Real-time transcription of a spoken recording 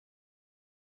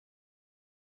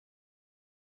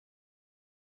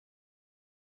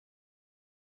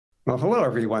Well, hello,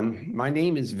 everyone. My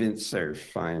name is Vince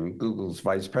Cerf. I'm Google's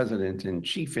Vice President and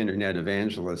Chief Internet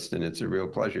Evangelist, and it's a real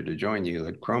pleasure to join you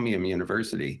at Chromium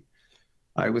University.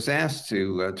 I was asked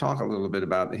to talk a little bit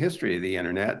about the history of the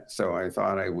Internet, so I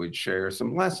thought I would share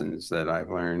some lessons that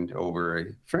I've learned over a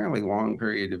fairly long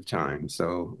period of time.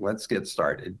 So let's get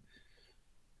started.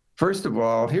 First of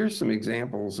all, here's some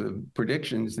examples of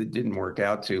predictions that didn't work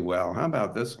out too well. How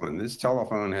about this one? This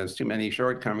telephone has too many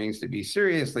shortcomings to be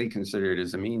seriously considered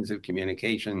as a means of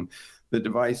communication. The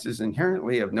device is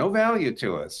inherently of no value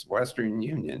to us. Western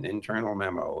Union Internal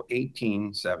Memo,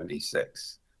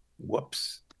 1876.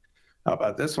 Whoops. How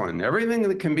about this one? Everything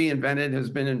that can be invented has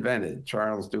been invented.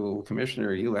 Charles Duell,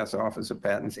 Commissioner, U.S. Office of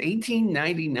Patents,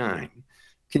 1899.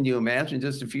 Can you imagine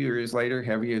just a few years later,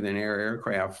 heavier than air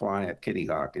aircraft fly at Kitty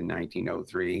Hawk in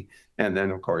 1903? And then,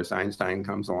 of course, Einstein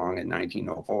comes along in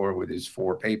 1904 with his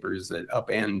 4 papers that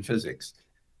upend physics.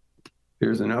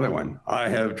 Here's another one. I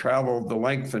have traveled the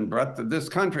length and breadth of this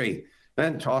country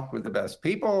and talked with the best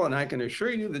people, and I can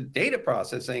assure you that data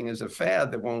processing is a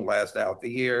fad that won't last out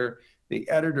the year. The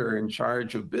editor in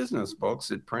charge of business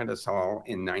books at Prentice Hall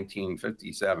in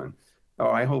 1957. Oh,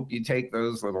 I hope you take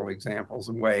those little examples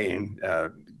away and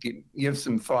give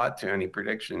some thought to any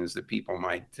predictions that people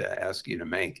might ask you to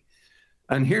make.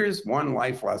 And here's one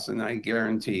life lesson I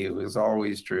guarantee you is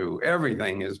always true.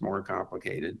 Everything is more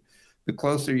complicated. The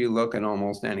closer you look at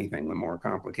almost anything, the more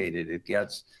complicated it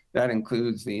gets. That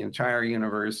includes the entire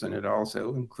universe, and it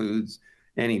also includes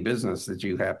any business that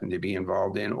you happen to be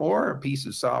involved in or a piece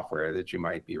of software that you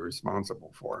might be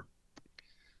responsible for.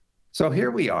 So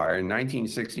here we are in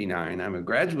 1969. I'm a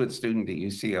graduate student at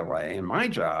UCLA, and my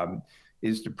job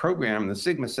is to program the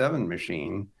Sigma 7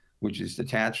 machine, which is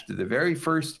attached to the very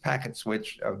first packet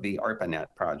switch of the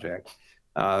ARPANET project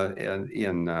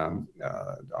in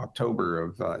October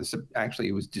of, actually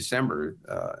it was December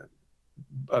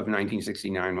of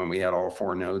 1969 when we had all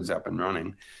 4 nodes up and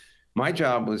running. My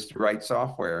job was to write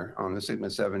software on the Sigma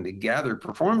 7 to gather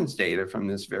performance data from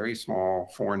this very small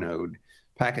 4-node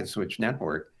packet switch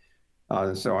network.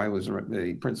 So I was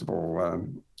the principal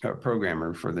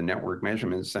programmer for the Network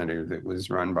Measurement Center that was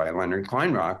run by Leonard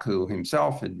Kleinrock, who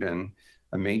himself had been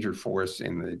a major force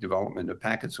in the development of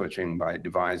packet switching by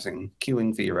devising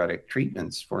queuing theoretic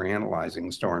treatments for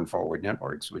analyzing store and forward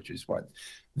networks, which is what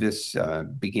this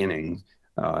beginning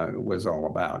was all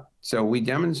about. So we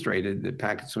demonstrated that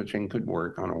packet switching could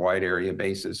work on a wide area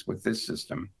basis with this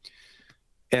system.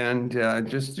 And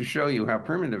just to show you how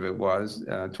primitive it was,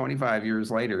 25 years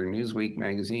later, Newsweek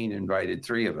magazine invited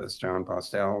 3 of us, John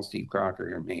Postel, Steve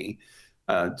Crocker, and me,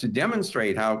 to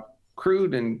demonstrate how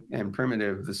crude and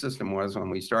primitive the system was when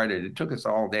we started. It took us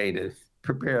all day to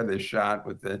prepare this shot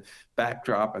with the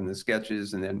backdrop and the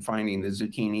sketches, and then finding the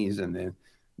zucchinis and the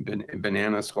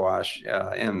banana squash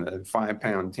and the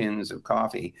 5-pound tins of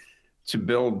coffee to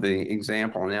build the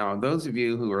example. Now, those of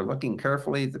you who are looking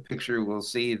carefully at the picture will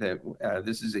see that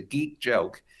this is a geek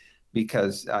joke,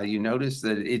 because you notice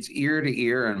that it's ear to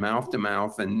ear and mouth to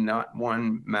mouth and not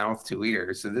one mouth to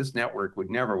ear. So this network would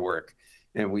never work.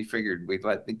 And we figured we'd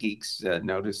let the geeks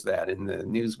notice that in the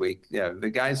Newsweek. Yeah,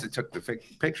 the guys that took the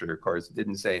picture, of course,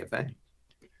 didn't say a thing.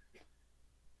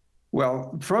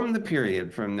 Well, from the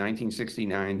period from 1969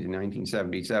 to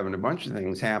 1977, a bunch of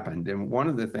things happened. And one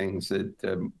of the things that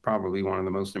probably one of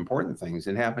the most important things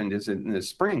that happened is in the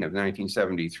spring of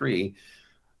 1973,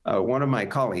 one of my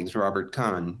colleagues, Robert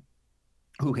Kahn,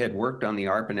 who had worked on the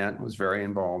ARPANET and was very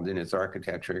involved in its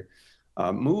architecture,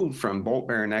 moved from Bolt,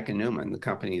 Beranek, and Newman, the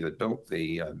company that built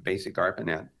the basic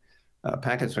ARPANET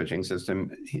packet switching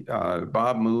system.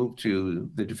 Bob moved to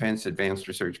the Defense Advanced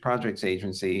Research Projects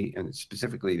Agency, and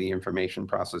specifically the Information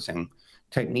Processing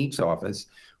Techniques Office,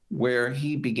 where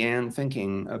he began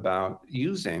thinking about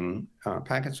using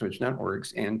packet switch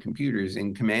networks and computers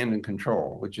in command and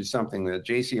control, which is something that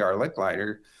J.C.R.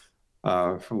 Licklider,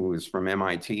 who was from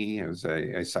MIT, he was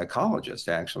a psychologist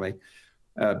actually,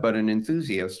 but an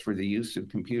enthusiast for the use of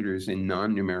computers in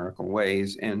non-numerical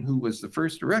ways, and who was the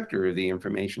first director of the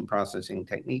Information Processing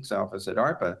Techniques Office at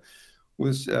ARPA,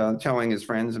 was telling his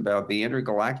friends about the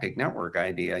intergalactic network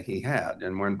idea he had.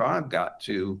 And when Bob got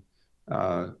to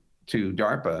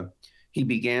DARPA, he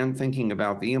began thinking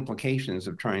about the implications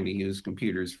of trying to use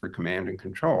computers for command and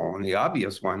control. And the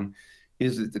obvious one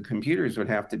is that the computers would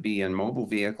have to be in mobile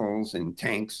vehicles and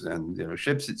tanks and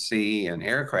ships at sea and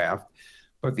aircraft.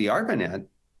 But the ARPANET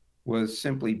was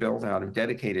simply built out of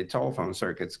dedicated telephone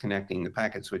circuits connecting the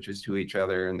packet switches to each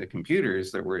other, and the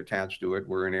computers that were attached to it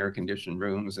were in air-conditioned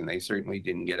rooms, and they certainly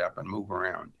didn't get up and move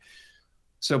around.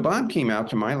 So Bob came out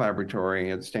to my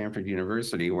laboratory at Stanford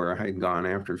University, where I had gone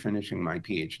after finishing my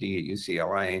PhD at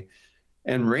UCLA,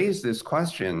 and raised this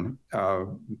question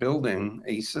of building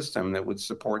a system that would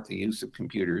support the use of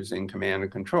computers in command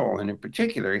and control. And in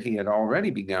particular, he had already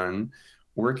begun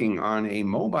working on a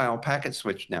mobile packet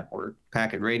switch network,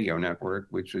 packet radio network,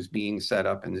 which was being set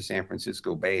up in the San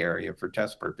Francisco Bay Area for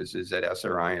test purposes at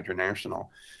SRI International,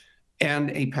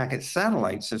 and a packet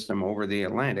satellite system over the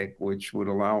Atlantic, which would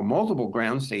allow multiple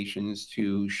ground stations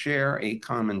to share a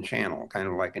common channel, kind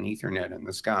of like an Ethernet in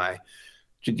the sky,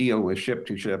 to deal with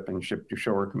ship-to-ship and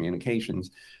ship-to-shore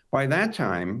communications. By that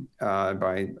time,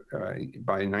 by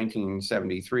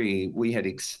 1973, we had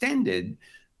extended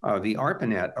the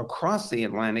ARPANET across the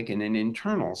Atlantic in an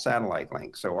internal satellite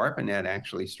link. So ARPANET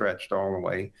actually stretched all the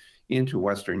way into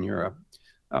Western Europe,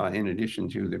 in addition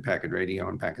to the packet radio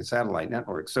and packet satellite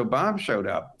network. So Bob showed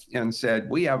up and said,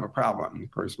 we have a problem. Of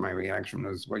course, my reaction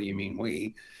was, what do you mean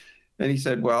we? And he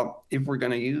said, well, if we're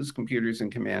going to use computers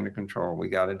in command and control, we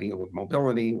got to deal with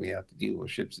mobility. We have to deal with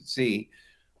ships at sea.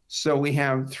 So we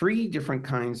have 3 different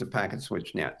kinds of packet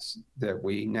switch nets that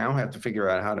we now have to figure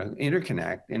out how to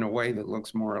interconnect in a way that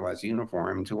looks more or less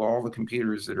uniform to all the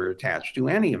computers that are attached to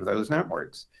any of those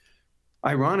networks.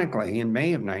 Ironically, in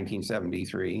May of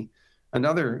 1973,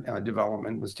 another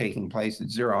development was taking place at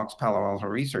Xerox Palo Alto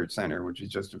Research Center, which is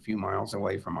just a few miles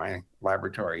away from my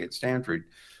laboratory at Stanford.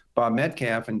 Bob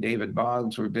Metcalfe and David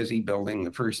Boggs were busy building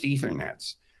the first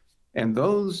Ethernets. And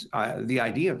those, the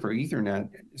idea for Ethernet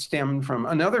stemmed from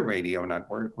another radio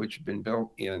network, which had been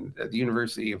built at the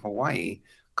University of Hawaii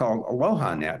called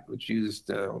AlohaNet, which used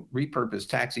repurposed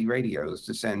taxi radios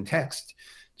to send text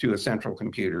to a central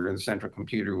computer, and the central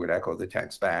computer would echo the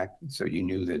text back, so you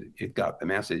knew that it got the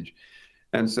message.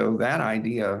 And so that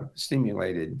idea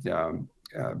stimulated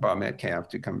Bob Metcalfe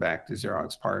to come back to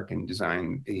Xerox PARC and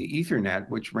design the Ethernet,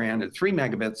 which ran at 3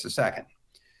 megabits a second,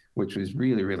 which was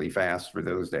really, really fast for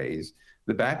those days.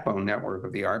 The backbone network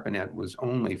of the ARPANET was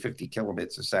only 50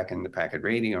 kilobits a second. The packet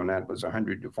radio net was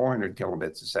 100 to 400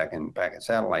 kilobits a second. The packet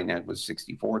satellite net was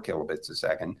 64 kilobits a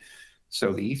second.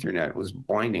 So the Ethernet was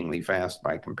blindingly fast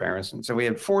by comparison. So we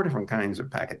had 4 different kinds of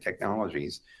packet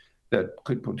technologies that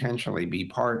could potentially be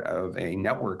part of a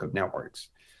network of networks.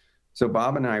 So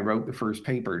Bob and I wrote the first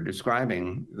paper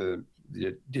describing the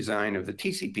design of the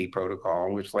TCP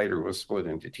protocol, which later was split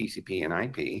into TCP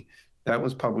and IP. That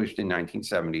was published in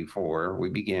 1974. We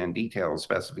began detailed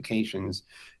specifications,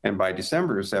 and by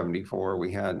December of 74,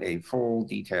 we had a full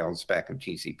detailed spec of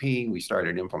TCP. We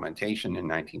started implementation in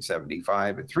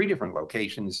 1975 at 3 different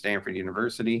locations: Stanford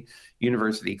University,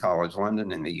 University College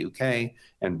London in the UK,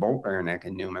 and Bolt Beranek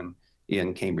and Newman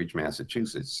in Cambridge,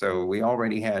 Massachusetts. So we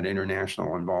already had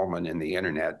international involvement in the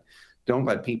internet. Don't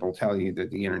let people tell you that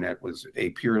the internet was a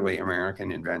purely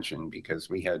American invention, because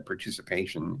we had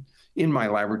participation in my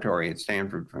laboratory at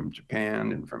Stanford from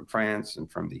Japan and from France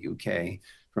and from the UK,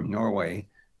 from Norway,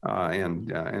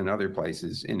 and other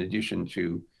places, in addition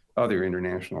to other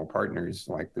international partners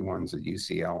like the ones at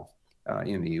UCL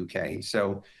in the UK.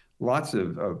 So lots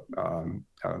of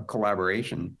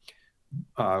collaboration.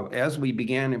 As we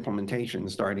began implementation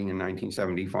starting in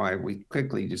 1975, we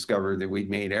quickly discovered that we'd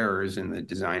made errors in the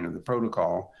design of the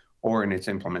protocol or in its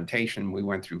implementation. We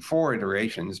went through 4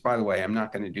 iterations. By the way, I'm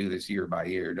not going to do this year by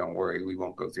year. Don't worry, we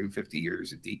won't go through 50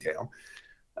 years of detail.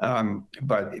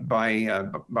 But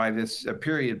by this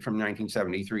period from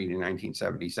 1973 to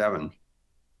 1977,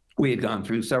 we had gone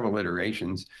through several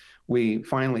iterations. We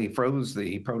finally froze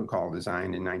the protocol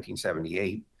design in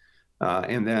 1978.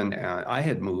 And then I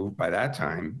had moved by that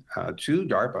time to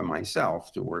DARPA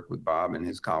myself to work with Bob and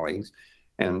his colleagues,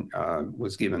 and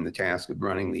was given the task of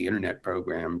running the internet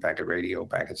program, packet radio,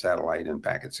 packet satellite, and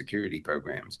packet security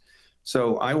programs.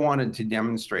 So I wanted to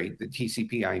demonstrate that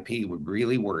TCP/IP would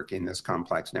really work in this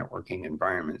complex networking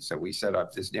environment. So we set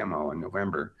up this demo in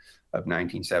November of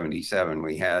 1977.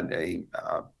 We had a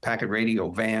packet radio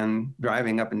van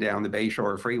driving up and down the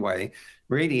Bayshore Freeway,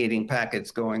 radiating packets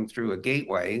going through a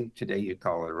gateway. Today you'd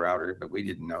call it a router, but we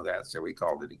didn't know that, so we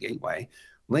called it a gateway,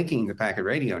 linking the packet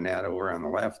radio net over on the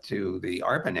left to the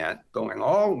ARPANET, going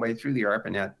all the way through the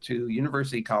ARPANET to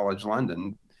University College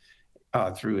London,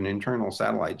 through an internal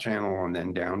satellite channel, and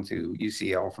then down to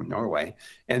UCL from Norway,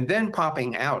 and then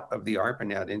popping out of the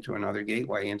ARPANET into another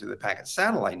gateway into the packet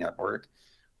satellite network,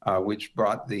 which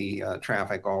brought the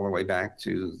traffic all the way back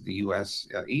to the US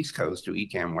East Coast to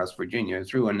Etam, West Virginia,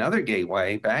 through another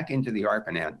gateway back into the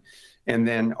ARPANET, and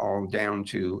then all down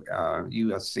to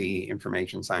USC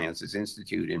Information Sciences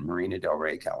Institute in Marina del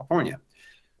Rey, California.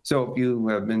 So if you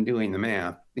have been doing the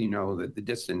math, you know that the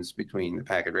distance between the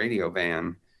packet radio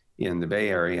van in the Bay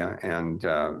Area and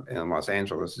Los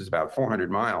Angeles is about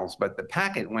 400 miles, but the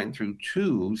packet went through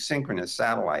 2 synchronous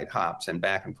satellite hops and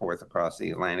back and forth across the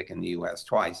Atlantic and the US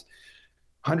twice.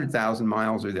 100,000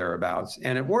 miles or thereabouts,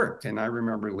 and it worked. And I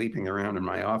remember leaping around in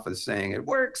my office saying, it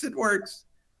works,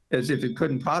 as if it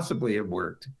couldn't possibly have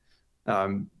worked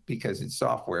because it's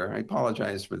software. I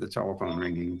apologize for the telephone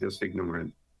ringing, just ignore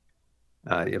it.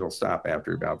 It'll stop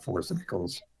after about 4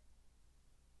 cycles.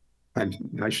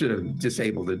 I should have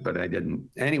disabled it, but I didn't.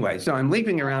 Anyway, so I'm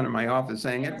leaping around in my office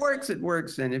saying, it works.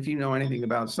 And if you know anything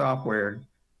about software,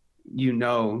 you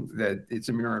know that it's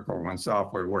a miracle when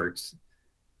software works.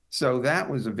 So that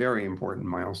was a very important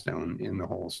milestone in the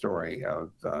whole story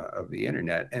of the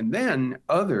internet. And then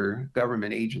other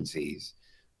government agencies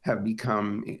have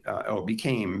became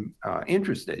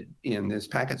interested in this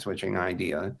packet switching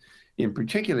idea, in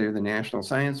particular the National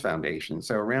Science Foundation.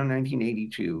 So around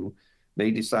 1982,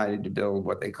 they decided to build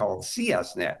what they called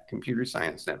CSNet, Computer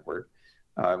Science Network,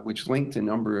 which linked a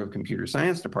number of computer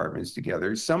science departments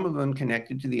together, some of them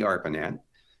connected to the ARPANET,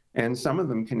 and some of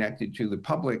them connected to the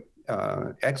public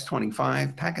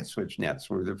X25 packet switch nets,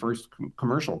 were the first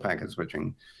commercial packet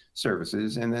switching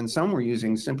services, and then some were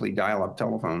using simply dial-up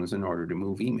telephones in order to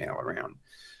move email around.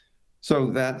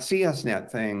 So that CSNet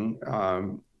thing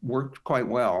worked quite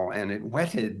well, and it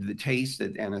whetted the taste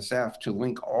at NSF to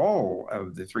link all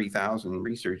of the 3,000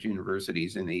 research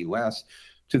universities in the US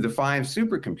to the 5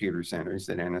 supercomputer centers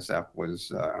that NSF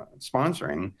was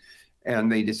sponsoring.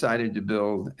 And they decided to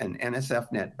build an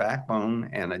NSFNet backbone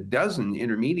and a dozen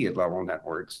intermediate level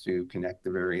networks to connect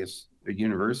the various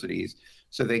universities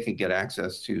so they could get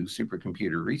access to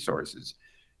supercomputer resources.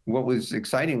 What was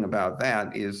exciting about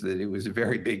that is that it was a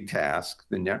very big task.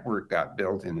 The network got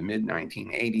built in the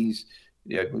mid-1980s.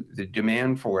 The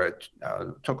demand for it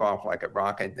took off like a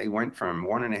rocket. They went from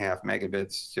 1.5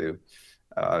 megabits to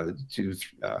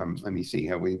let me see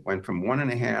how we went from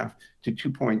 1.5 to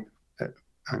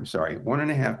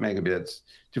 1.5 megabits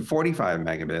to 45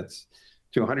 megabits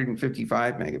to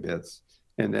 155 megabits.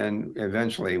 And then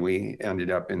eventually we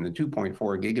ended up in the 2.4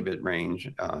 gigabit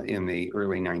range in the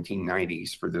early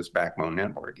 1990s for this backbone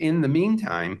network. In the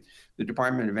meantime, the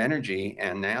Department of Energy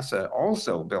and NASA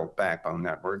also built backbone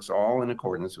networks, all in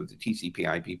accordance with the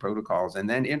TCP/IP protocols, and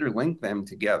then interlinked them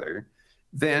together.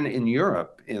 Then in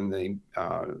Europe, in the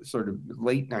sort of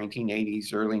late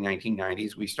 1980s, early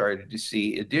 1990s, we started to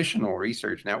see additional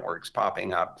research networks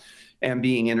popping up and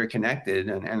being interconnected,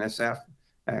 and NSF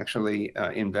actually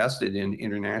invested in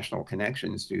international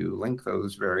connections to link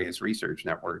those various research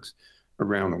networks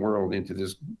around the world into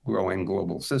this growing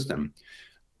global system.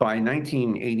 By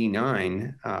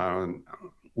 1989,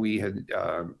 we had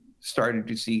started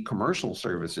to see commercial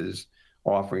services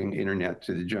offering internet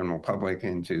to the general public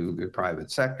and to the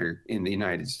private sector in the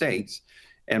United States.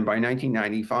 And by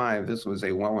 1995, this was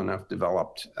a well enough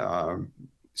developed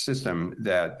system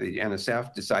that the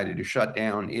NSF decided to shut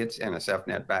down its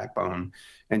NSFNet backbone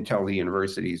and tell the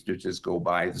universities to just go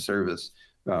buy the service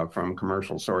from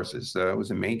commercial sources. So it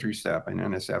was a major step, and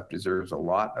NSF deserves a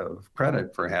lot of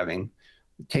credit for having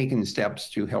taken steps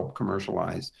to help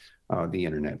commercialize the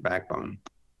internet backbone.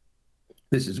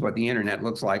 This is what the internet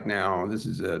looks like now. This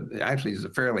is actually is a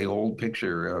fairly old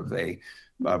picture of a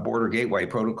border gateway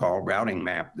protocol routing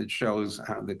map that shows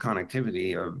the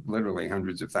connectivity of literally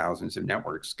hundreds of thousands of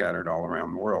networks scattered all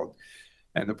around the world.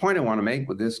 And the point I want to make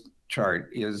with this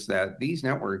chart is that these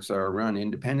networks are run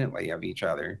independently of each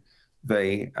other.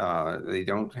 They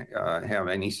don't have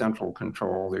any central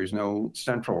control. There's no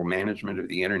central management of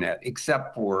the internet,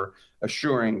 except for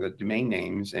assuring that domain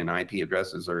names and IP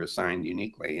addresses are assigned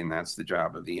uniquely, and that's the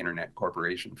job of the Internet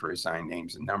Corporation for assigned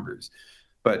names and numbers.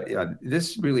 But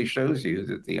this really shows you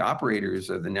that the operators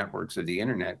of the networks of the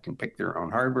internet can pick their own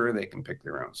hardware, they can pick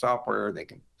their own software, they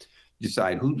can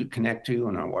decide who to connect to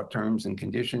and on what terms and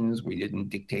conditions. We didn't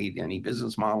dictate any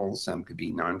business models. Some could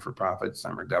be non-for-profit,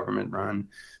 some are government run,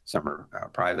 some are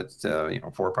private,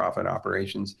 for-profit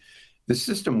operations. The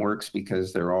system works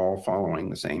because they're all following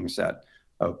the same set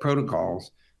of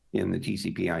protocols in the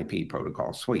TCP/IP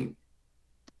protocol suite.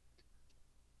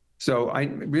 So I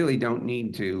really don't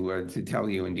need to tell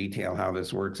you in detail how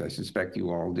this works. I suspect you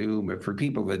all do, but for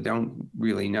people that don't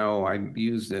really know, I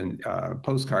used a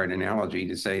postcard analogy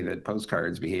to say that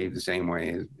postcards behave the same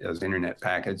way as internet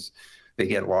packets. They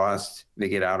get lost, they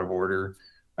get out of order,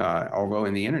 although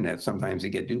in the internet, sometimes they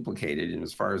get duplicated. And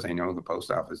as far as I know, the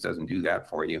post office doesn't do that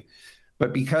for you.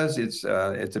 But because it's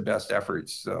a best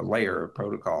efforts layer of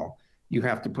protocol, you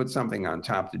have to put something on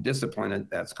top to discipline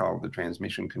it. That's called the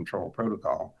transmission control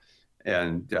protocol.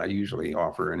 And I usually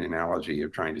offer an analogy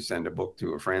of trying to send a book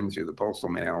to a friend through the postal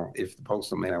mail. If the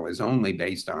postal mail is only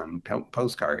based on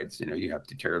postcards, you have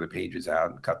to tear the pages out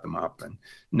and cut them up and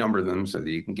number them so that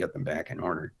you can get them back in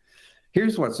order.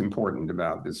 Here's what's important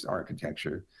about this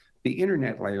architecture. the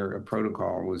internet layer of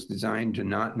protocol was designed to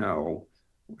not know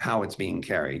how it's being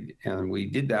carried. And we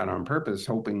did that on purpose,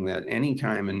 hoping that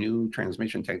anytime a new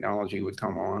transmission technology would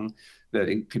come along, that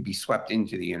it could be swept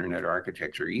into the internet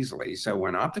architecture easily. So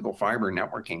when optical fiber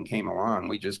networking came along,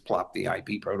 we just plopped the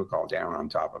IP protocol down on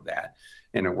top of that,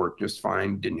 and it worked just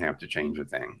fine, didn't have to change a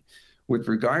thing. With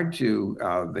regard to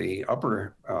the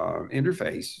upper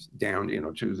interface down,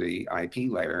 to the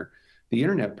IP layer, the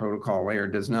internet protocol layer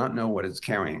does not know what it's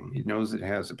carrying. It knows it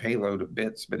has a payload of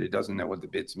bits, but it doesn't know what the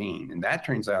bits mean. And that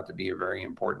turns out to be a very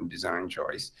important design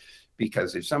choice,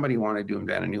 because if somebody wanted to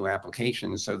invent a new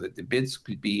application so that the bits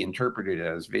could be interpreted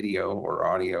as video or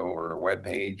audio or a web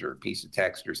page or a piece of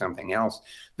text or something else,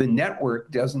 the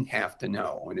network doesn't have to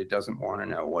know, and it doesn't want to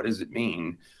know. What does it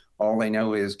mean? All they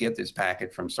know is get this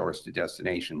packet from source to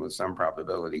destination with some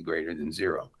probability greater than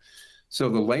 0. So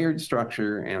the layered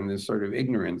structure and the sort of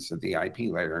ignorance of the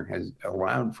IP layer has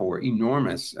allowed for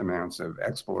enormous amounts of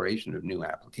exploration of new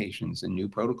applications and new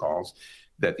protocols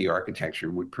that the architecture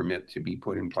would permit to be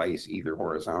put in place either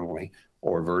horizontally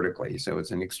or vertically. So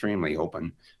it's an extremely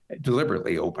open,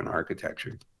 deliberately open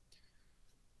architecture.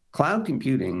 Cloud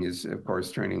computing is, of course,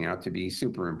 turning out to be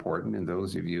super important, and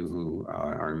those of you who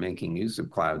are making use of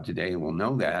cloud today will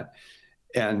know that.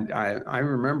 And I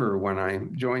remember when I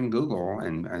joined Google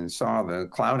and saw the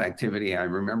cloud activity, I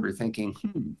remember thinking,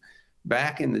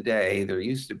 back in the day, there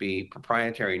used to be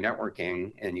proprietary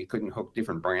networking, and you couldn't hook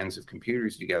different brands of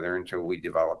computers together until we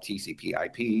developed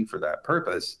TCP/IP for that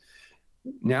purpose.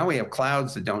 Now we have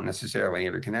clouds that don't necessarily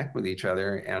interconnect with each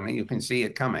other, and you can see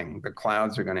it coming. The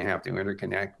clouds are going to have to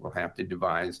interconnect. We'll have to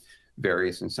devise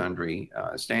various and sundry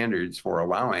standards for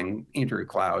allowing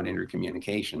inter-cloud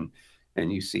intercommunication.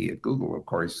 And you see at Google, of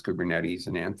course, Kubernetes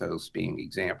and Anthos being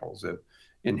examples of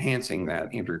enhancing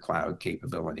that inter-cloud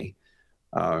capability.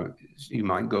 You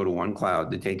might go to one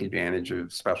cloud to take advantage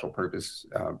of special purpose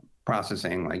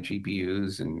processing like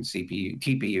GPUs and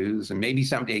TPUs, and maybe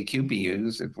someday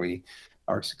QPUs if we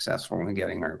are successful in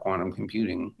getting our quantum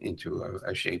computing into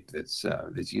a shape that's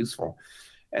useful.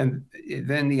 And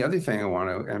then the other thing I want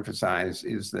to emphasize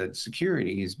is that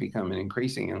security has become an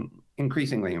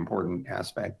increasingly important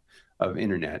aspect of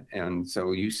internet. And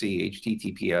so you see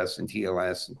HTTPS and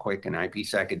TLS and QUIC and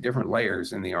IPsec at different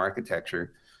layers in the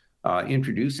architecture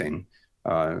introducing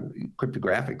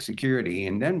cryptographic security.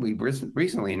 And then we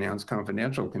recently announced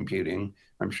confidential computing.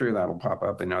 I'm sure that'll pop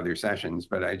up in other sessions,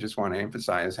 but I just want to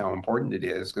emphasize how important it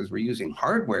is, because we're using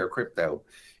hardware crypto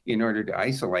in order to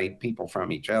isolate people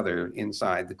from each other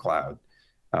inside the cloud,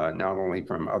 not only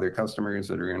from other customers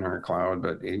that are in our cloud,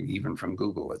 but even from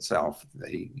Google itself.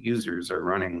 The users are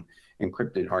running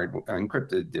encrypted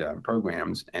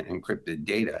programs and encrypted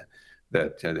data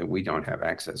that we don't have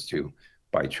access to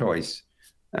by choice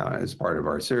as part of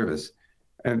our service.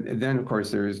 And then, of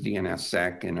course, there is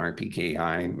DNSSEC and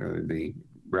RPKI, the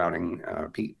routing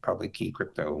public key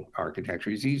crypto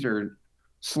architectures. These are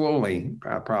slowly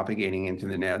propagating into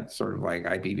the net, sort of like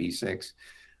IPv6,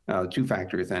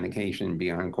 two-factor authentication,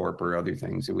 BeyondCorp, or other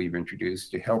things that we've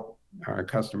introduced to help our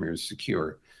customers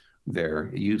secure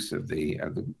their use of the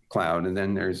cloud. And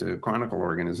then there's a Chronicle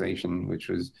organization which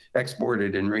was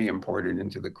exported and re-imported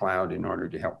into the cloud in order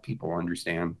to help people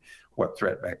understand what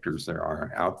threat vectors there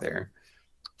are out there.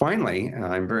 Finally,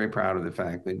 I'm very proud of the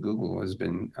fact that Google has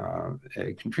been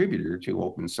a contributor to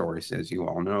open source, as you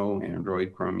all know,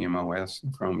 Android, Chromium OS,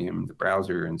 Chromium, the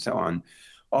browser, and so on.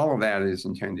 All of that is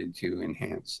intended to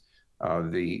enhance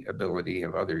the ability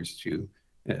of others to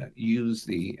use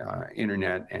the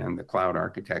internet and the cloud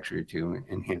architecture to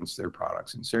enhance their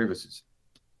products and services.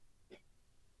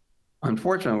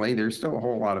 Unfortunately, there's still a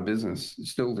whole lot of business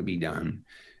still to be done.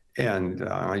 And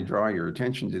I draw your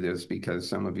attention to this because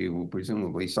some of you will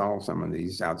presumably solve some of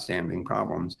these outstanding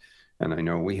problems. And I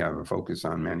know we have a focus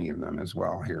on many of them as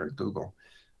well here at Google.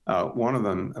 One of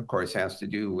them, of course, has to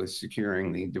do with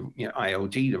securing the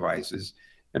IoT devices.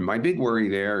 And my big worry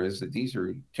there is that these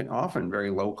are often very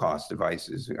low-cost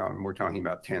devices. We're talking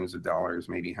about tens of dollars,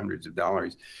 maybe hundreds of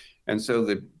dollars. And so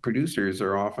the producers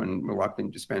are often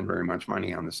reluctant to spend very much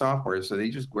money on the software. So they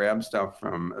just grab stuff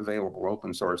from available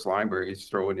open source libraries,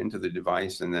 throw it into the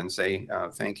device, and then say,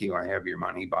 thank you, I have your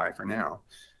money, bye for now.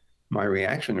 My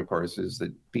reaction, of course, is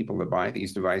that people that buy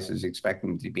these devices expect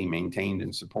them to be maintained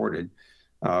and supported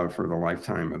for the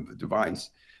lifetime of the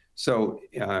device. So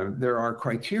there are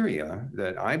criteria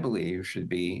that I believe should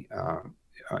be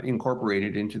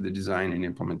incorporated into the design and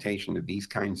implementation of these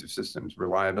kinds of systems: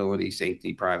 reliability,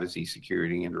 safety, privacy,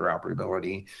 security,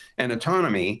 interoperability, and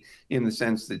autonomy, in the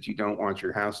sense that you don't want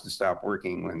your house to stop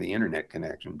working when the internet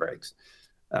connection breaks.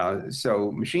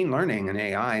 So machine learning and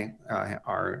AI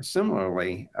are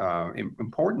similarly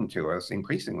important to us,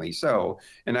 increasingly so.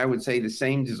 And I would say the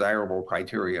same desirable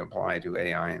criteria apply to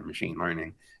AI and machine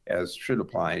learning as should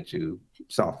apply to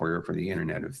software for the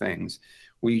Internet of Things.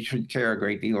 We should care a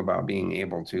great deal about being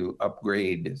able to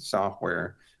upgrade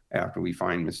software after we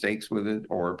find mistakes with it,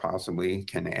 or possibly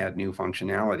can add new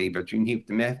functionality. But you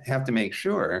have to make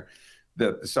sure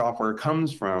that the software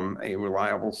comes from a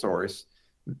reliable source,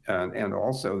 and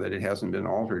also that it hasn't been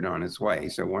altered on its way.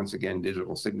 So once again,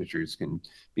 digital signatures can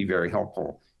be very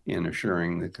helpful in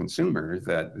assuring the consumer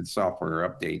that the software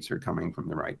updates are coming from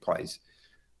the right place.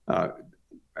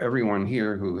 Everyone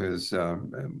here who has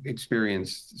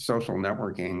experienced social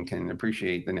networking can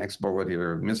appreciate the next bullet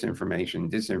here of misinformation,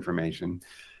 disinformation,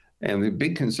 and the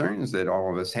big concerns that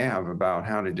all of us have about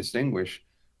how to distinguish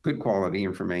good quality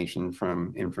information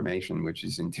from information which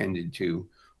is intended to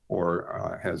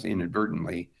or has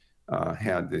inadvertently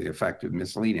had the effect of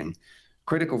misleading.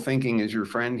 Critical thinking is your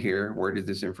friend here. Where did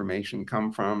this information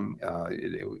come from?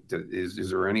 Is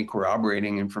there any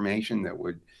corroborating information that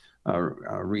would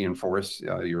reinforce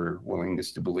your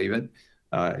willingness to believe it?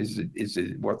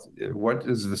 What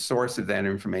does the source of that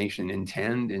information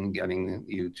intend in getting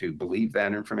you to believe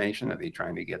that information? Are they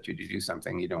trying to get you to do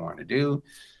something you don't want to do?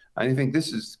 I think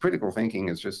critical thinking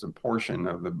is just a portion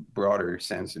of the broader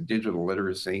sense of digital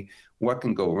literacy. What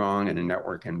can go wrong in a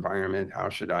network environment? How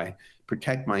should I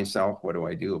protect myself? What do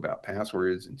I do about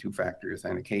passwords and two-factor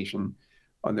authentication?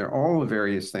 They're all the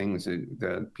various things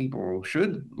that people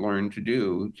should learn to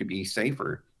do to be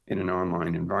safer in an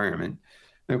online environment.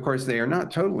 And of course, they are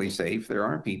not totally safe. There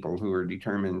are people who are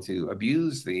determined to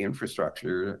abuse the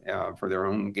infrastructure for their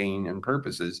own gain and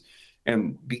purposes.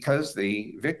 And because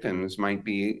the victims might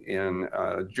be in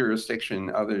a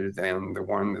jurisdiction other than the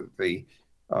one that the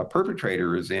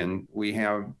perpetrator is in, we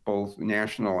have both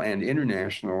national and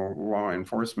international law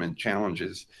enforcement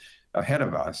challenges ahead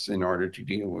of us in order to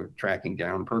deal with tracking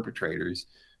down perpetrators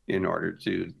in order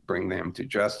to bring them to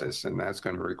justice. And that's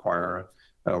going to require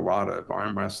a lot of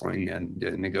arm wrestling and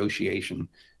negotiation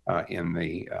in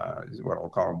the what I'll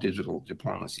call digital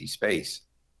diplomacy space.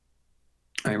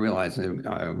 I realize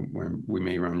that we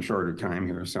may run short of time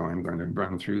here, so I'm going to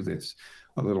run through this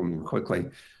a little more quickly.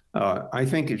 I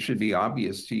think it should be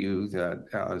obvious to you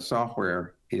that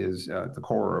software is the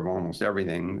core of almost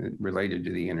everything related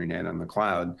to the internet and the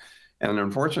cloud. And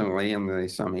unfortunately, in the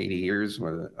some 80 years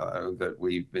that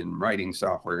we've been writing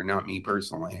software, not me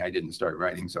personally, I didn't start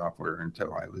writing software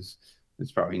until it's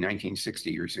probably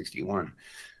 1960 or 61.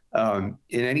 In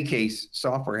any case,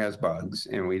 software has bugs,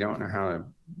 and we don't know how to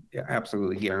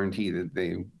absolutely guarantee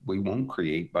that we won't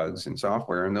create bugs in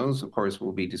software. And those, of course,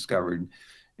 will be discovered,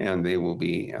 and they will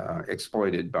be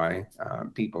exploited by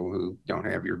people who don't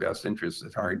have your best interests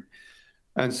at heart.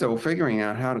 And so figuring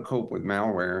out how to cope with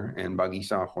malware and buggy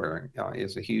software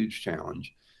is a huge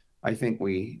challenge. I think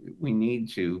we need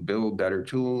to build better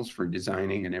tools for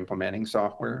designing and implementing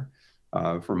software,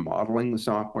 for modeling the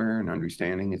software and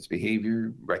understanding its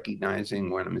behavior,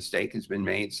 recognizing when a mistake has been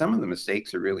made. Some of the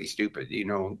mistakes are really stupid. You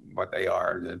know what they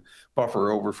are: the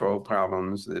buffer overflow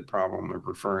problems, the problem of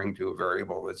referring to a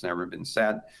variable that's never been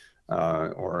set,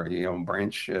 or a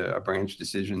branch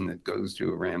decision that goes to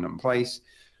a random place.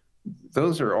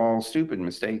 Those are all stupid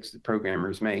mistakes that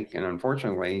programmers make, and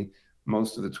unfortunately,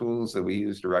 most of the tools that we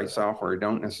use to write software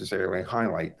don't necessarily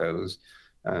highlight those.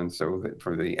 And so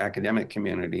for the academic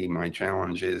community, my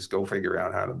challenge is go figure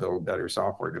out how to build better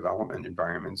software development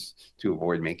environments to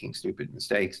avoid making stupid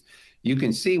mistakes. You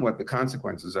can see what the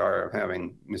consequences are of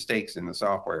having mistakes in the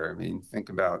software. I mean, think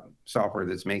about software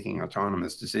that's making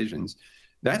autonomous decisions.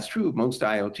 That's true of most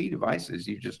IoT devices.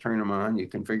 You just turn them on, you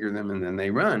configure them, and then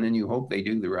they run, and you hope they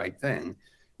do the right thing.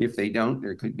 If they don't,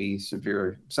 there could be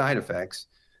severe side effects,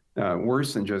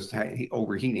 worse than just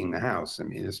overheating the house. I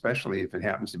mean, especially if it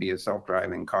happens to be a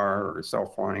self-driving car or a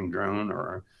self-flying drone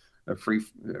or a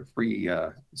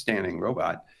free-standing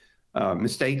robot.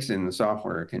 Mistakes in the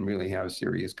software can really have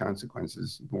serious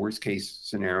consequences. Worst-case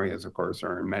scenarios, of course,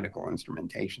 are in medical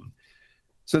instrumentation.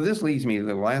 So this leads me to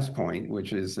the last point,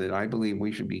 which is that I believe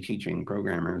we should be teaching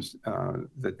programmers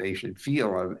that they should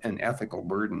feel an ethical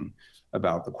burden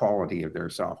about the quality of their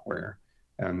software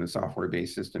and the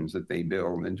software-based systems that they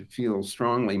build, and to feel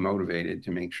strongly motivated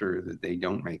to make sure that they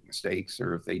don't make mistakes,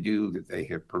 or if they do, that they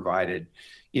have provided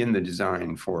in the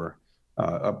design for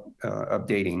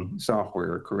updating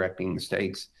software, correcting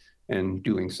mistakes, and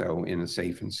doing so in a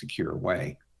safe and secure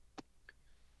way.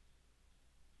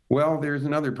 Well, there's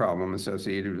another problem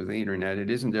associated with the internet. It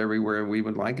isn't everywhere we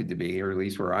would like it to be, or at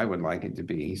least where I would like it to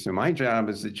be. So my job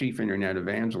as the chief internet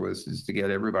evangelist is to get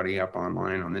everybody up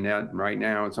online on the net. And right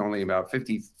now, it's only about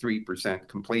 53%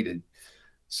 completed.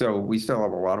 So we still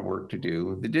have a lot of work to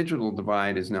do. The digital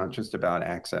divide is not just about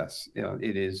access.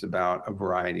 It is about a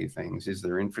variety of things. Is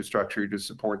there infrastructure to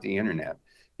support the internet?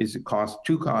 Is it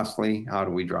too costly? How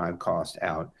do we drive cost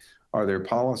out? Are there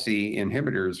policy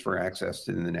inhibitors for access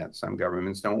to the net? Some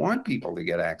governments don't want people to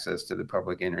get access to the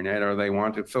public internet, or they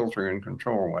want to filter and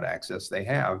control what access they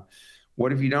have.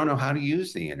 What if you don't know how to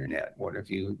use the internet? What if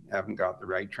you haven't got the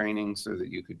right training so that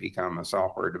you could become a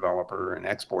software developer and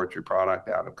export your product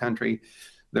out of country?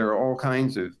 There are all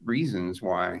kinds of reasons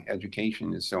why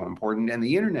education is so important, and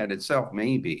the internet itself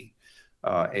may be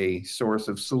a source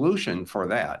of solution for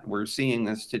that. We're seeing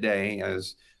this today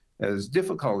as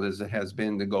difficult as it has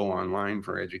been to go online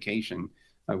for education.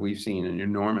 We've seen an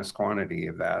enormous quantity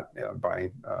of that by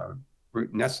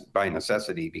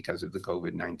necessity because of the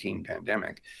COVID-19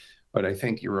 pandemic. But I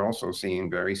think you're also seeing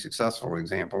very successful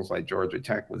examples like Georgia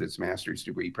Tech with its master's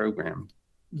degree program,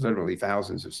 literally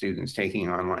thousands of students taking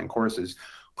online courses,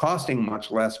 costing much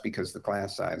less because the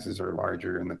class sizes are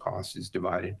larger and the cost is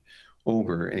divided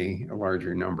over a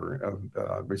larger number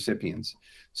of recipients.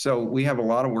 So we have a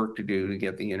lot of work to do to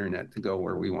get the internet to go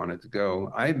where we want it to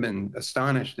go. I've been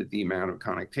astonished at the amount of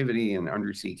connectivity and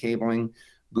undersea cabling.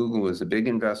 Google is a big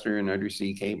investor in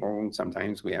undersea cable, and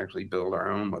sometimes we actually build our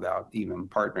own without even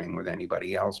partnering with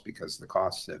anybody else because the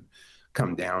costs have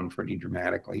come down pretty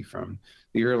dramatically from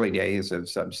the early days of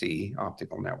subsea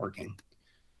optical networking.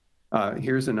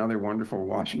 Here's another wonderful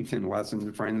Washington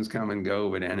lesson. Friends come and go,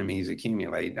 but enemies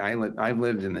accumulate. I've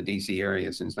lived in the DC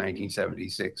area since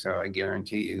 1976, so I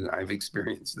guarantee you I've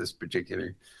experienced this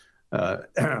particular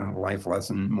life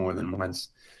lesson more than once.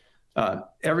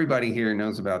 Everybody here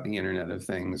knows about the Internet of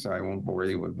Things, so I won't bore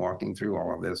you with walking through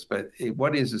all of this, but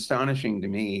what is astonishing to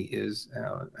me is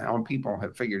how people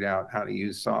have figured out how to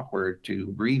use software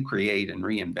to recreate and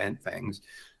reinvent things.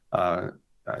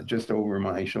 Just over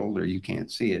my shoulder, you can't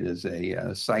see it, is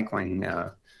a cycling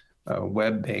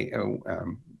web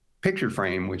picture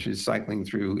frame, which is cycling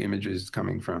through images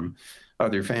coming from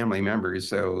other family members.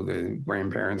 So the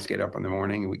grandparents get up in the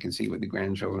morning and we can see what the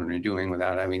grandchildren are doing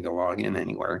without having to log in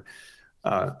anywhere.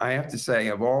 I have to say,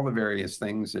 of all the various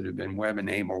things that have been web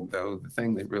enabled, though, the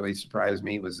thing that really surprised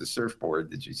me was the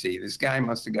surfboard that you see. This guy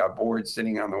must have got bored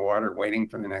sitting on the water waiting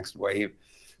for the next wave.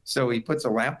 So he puts a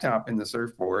laptop in the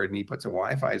surfboard and he puts a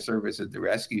Wi-Fi service at the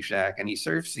rescue shack and he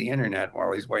surfs the internet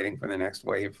while he's waiting for the next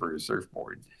wave for his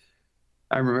surfboard.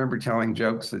 I remember telling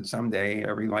jokes that someday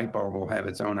every light bulb will have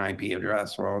its own IP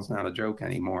address. Well, it's not a joke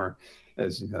anymore,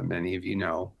 as many of you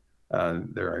know.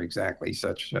 There are exactly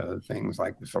such things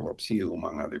like the Philips Hue,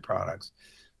 among other products.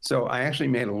 So I actually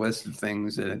made a list of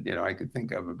things that I could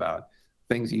think of about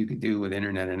things you could do with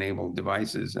internet-enabled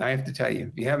devices. I have to tell you,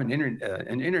 if you have an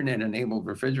internet-enabled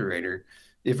refrigerator,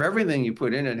 if everything you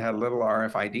put in it had a little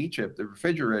RFID chip, the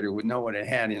refrigerator would know what it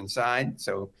had inside.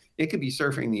 So it could be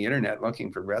surfing the internet looking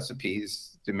for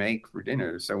recipes to make for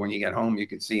dinner. So when you get home, you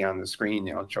could see on the screen,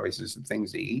 choices of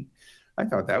things to eat. I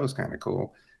thought that was kind of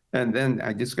cool. And then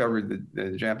I discovered that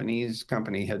the Japanese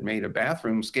company had made a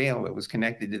bathroom scale that was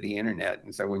connected to the internet.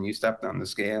 And so when you stepped on the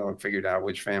scale, it figured out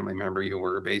which family member you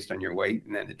were based on your weight,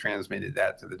 and then it transmitted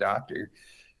that to the doctor.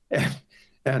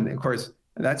 And of course,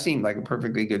 that seemed like a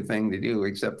perfectly good thing to do,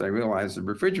 except I realized the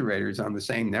refrigerator is on the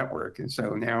same network. And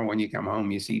so now when you come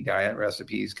home, you see diet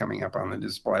recipes coming up on the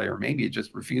display, or maybe it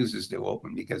just refuses to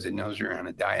open because it knows you're on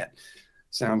a diet.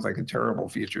 Sounds like a terrible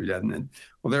future, doesn't it?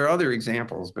 Well, there are other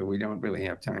examples, but we don't really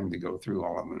have time to go through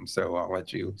all of them. So I'll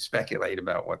let you speculate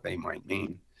about what they might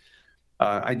mean.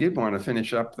 I did want to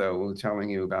finish up, though, telling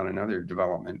you about another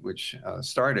development, which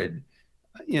started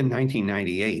in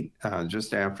 1998,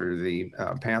 just after the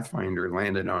Pathfinder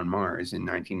landed on Mars in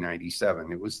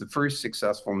 1997. It was the first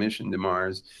successful mission to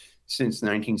Mars since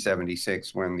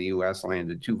 1976, when the US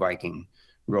landed two Viking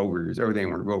rovers, or they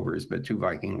weren't rovers, but two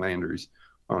Viking landers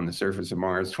on the surface of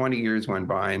Mars. 20 years went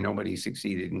by and nobody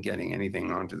succeeded in getting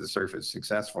anything onto the surface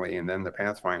successfully. And then the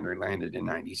Pathfinder landed in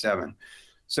 97.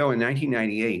 So in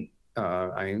 1998,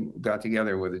 I got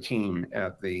together with a team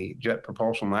at the Jet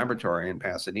Propulsion Laboratory in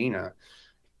Pasadena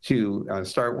to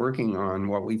start working on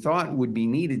what we thought would be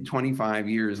needed 25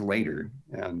 years later.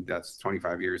 And that's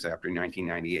 25 years after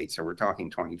 1998. So we're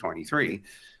talking 2023.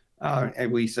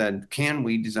 And we said, can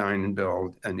we design and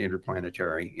build an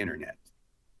interplanetary internet?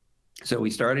 So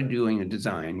we started doing a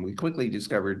design. We quickly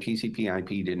discovered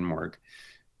TCP/IP didn't work.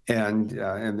 And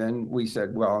then we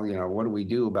said, well, what do we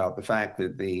do about the fact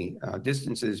that the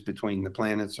distances between the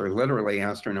planets are literally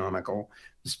astronomical?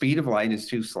 The speed of light is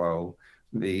too slow.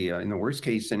 In the worst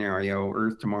case scenario,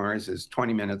 Earth to Mars is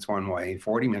 20 minutes one way,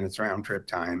 40 minutes round trip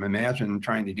time. Imagine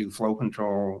trying to do flow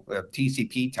control,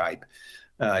 TCP type,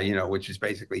 which is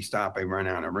basically stop and run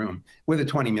out of room with a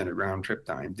 20-minute round trip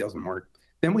time. Doesn't work.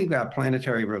 Then we've got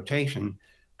planetary rotation.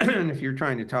 And if you're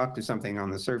trying to talk to something on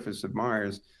the surface of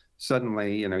Mars,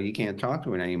 suddenly, you can't talk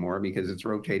to it anymore because it's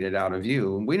rotated out of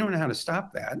view. And we don't know how to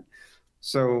stop that.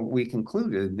 So we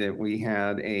concluded that we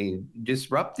had a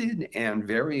disrupted and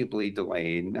variably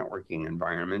delayed networking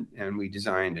environment, and we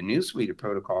designed a new suite of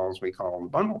protocols we call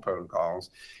bundle protocols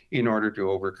in order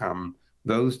to overcome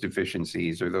those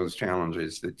deficiencies or those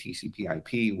challenges that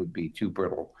TCP/IP would be too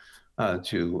brittle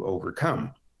to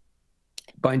overcome.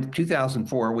 By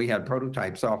 2004, we had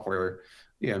prototype software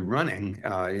running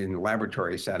in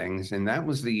laboratory settings, and that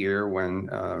was the year when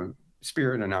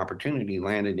Spirit and Opportunity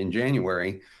landed in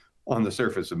January on the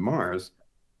surface of Mars.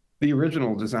 The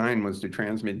original design was to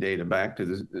transmit data back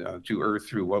to Earth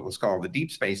through what was called the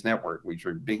Deep Space Network, which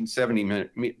were big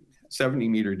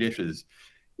 70-meter dishes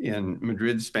in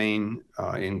Madrid, Spain,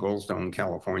 in Goldstone,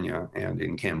 California, and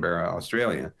in Canberra,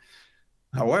 Australia.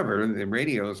 However, the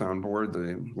radios on board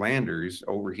the landers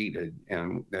overheated,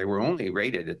 and they were only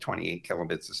rated at 28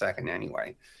 kilobits a second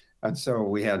anyway. And so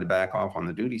we had to back off on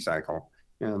the duty cycle,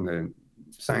 and the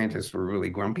scientists were really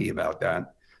grumpy about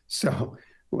that. So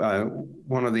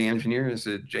one of the engineers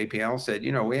at JPL said,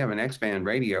 we have an X-band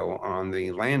radio on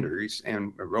the landers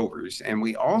and rovers, and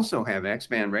we also have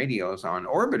X-band radios on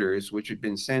orbiters, which had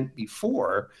been sent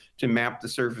before to map the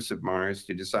surface of Mars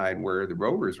to decide where the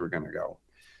rovers were going to go.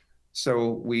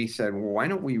 So we said, well, why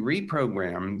don't we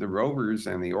reprogram the rovers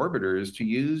and the orbiters to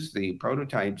use the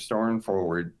prototype store and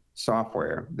forward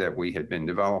software that we had been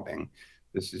developing.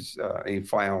 This is a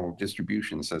file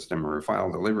distribution system or a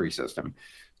file delivery system.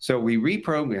 So we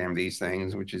reprogrammed these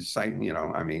things, which is,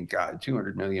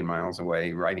 200 million miles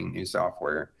away, writing new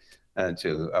software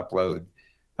to upload.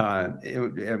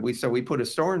 So we put a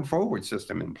store and forward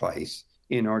system in place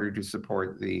in order to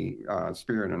support the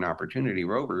Spirit and Opportunity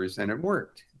rovers, and it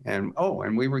worked. And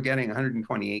we were getting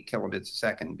 128 kilobits a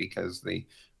second because the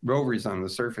rovers on the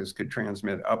surface could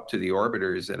transmit up to the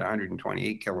orbiters at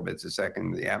 128 kilobits a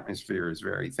second. The atmosphere is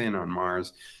very thin on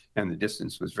Mars, and the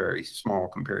distance was very small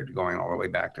compared to going all the way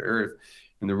back to Earth.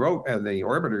 And the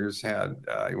orbiters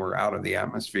were out of the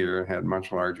atmosphere, had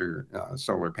much larger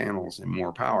solar panels and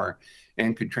more power,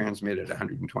 and could transmit at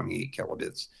 128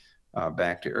 kilobits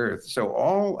back to Earth. So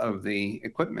all of the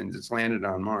equipment that's landed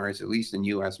on Mars, at least in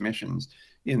US missions,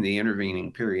 in the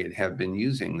intervening period have been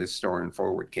using this store and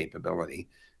forward capability.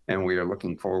 And we are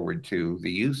looking forward to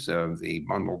the use of the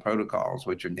bundle protocols,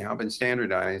 which have now been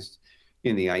standardized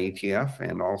in the IETF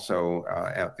and also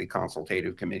at the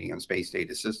Consultative Committee on Space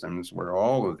Data Systems, where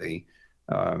all of the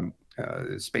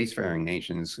spacefaring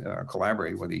nations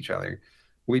collaborate with each other.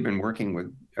 We've been working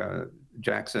with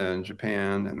JAXA in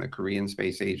Japan and the Korean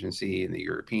Space Agency and the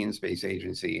European Space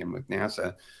Agency and with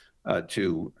NASA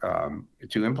to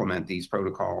implement these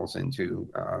protocols and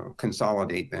to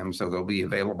consolidate them so they'll be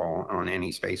available on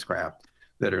any spacecraft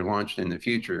that are launched in the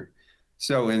future.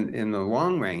 So in the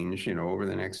long range, over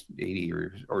the next 80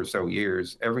 or so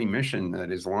years, every mission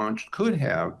that is launched could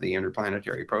have the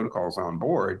interplanetary protocols on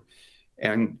board.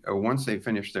 And once they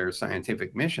finish their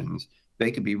scientific missions,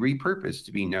 they could be repurposed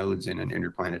to be nodes in an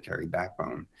interplanetary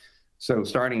backbone. So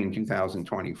starting in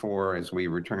 2024, as we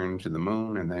return to the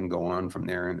moon and then go on from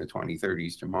there in the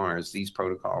 2030s to Mars, these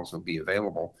protocols will be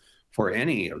available for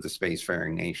any of the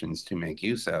spacefaring nations to make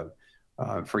use of,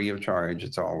 free of charge.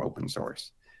 It's all open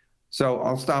source. So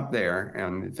I'll stop there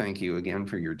and thank you again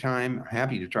for your time.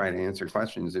 Happy to try to answer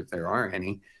questions if there are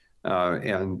any,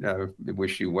 and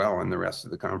wish you well in the rest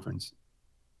of the conference.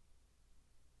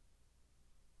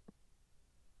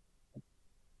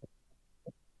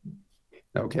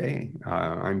 Okay,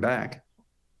 I'm back.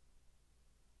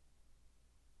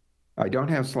 I don't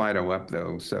have Slido up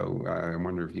though, so I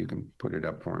wonder if you can put it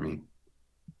up for me.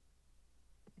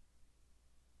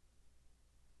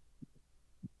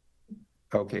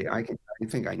 Okay, I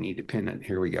think I need to pin it.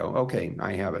 Here we go. Okay,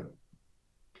 I have it.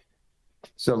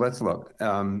 So let's look.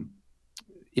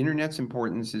 Internet's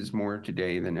importance is more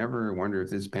today than ever. I wonder if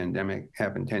this pandemic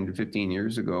happened 10 to 15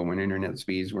 years ago when internet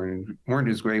speeds weren't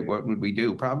as great. What would we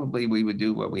do? Probably we would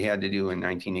do what we had to do in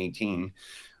 1918,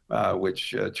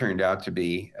 which turned out to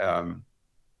be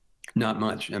not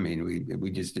much. I mean,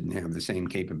 we just didn't have the same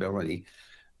capability.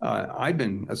 I've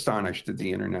been astonished that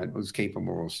the internet was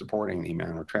capable of supporting the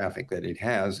amount of traffic that it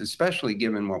has, especially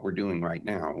given what we're doing right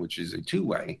now, which is a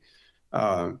two-way.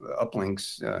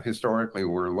 Uplinks historically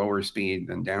were lower speed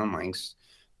than downlinks,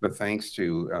 but thanks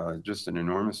to just an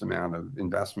enormous amount of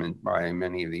investment by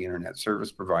many of the internet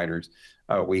service providers,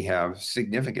 we have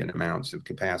significant amounts of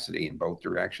capacity in both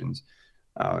directions.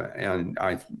 And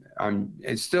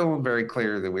it's still very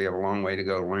clear that we have a long way to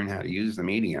go to learn how to use the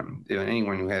medium.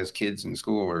 Anyone who has kids in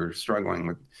school are struggling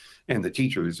with, and the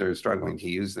teachers are struggling to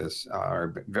use this,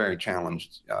 are very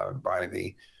challenged by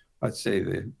the, let's say,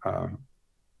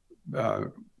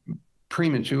 the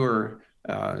premature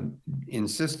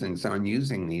insistence on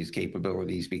using these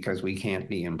capabilities because we can't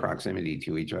be in proximity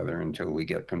to each other until we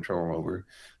get control over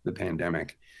the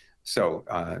pandemic. So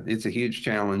it's a huge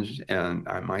challenge, and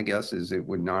my guess is it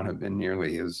would not have been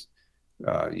nearly as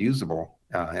usable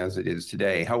as it is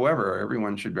today. However,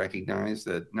 everyone should recognize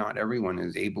that not everyone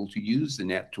is able to use the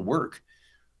net to work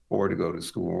or to go to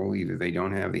school. Either they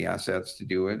don't have the assets to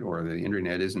do it, or the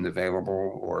internet isn't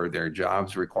available, or their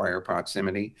jobs require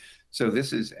proximity. So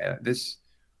this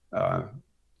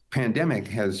pandemic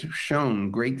has shown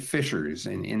great fissures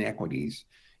and inequities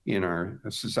in our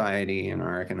society, in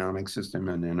our economic system,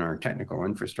 and in our technical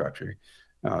infrastructure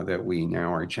that we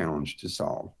now are challenged to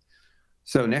solve.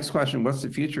 So next question, what's the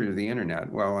future of the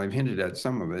internet? Well, I've hinted at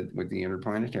some of it with the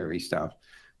interplanetary stuff.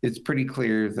 It's pretty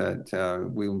clear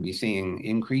that we will be seeing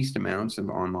increased amounts of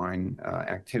online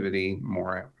activity,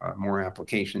 more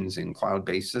applications in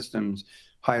cloud-based systems,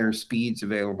 higher speeds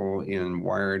available in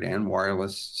wired and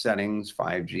wireless settings,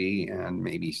 5G and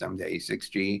maybe someday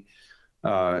 6G.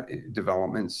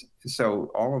 Developments.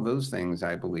 So all of those things,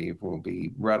 I believe, will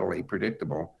be readily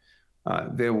predictable.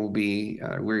 There will be,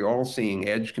 we're all seeing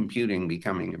edge computing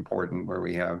becoming important, where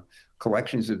we have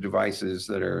collections of devices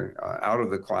that are out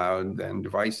of the cloud, and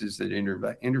devices that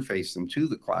interface them to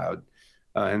the cloud,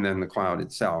 and then the cloud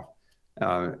itself.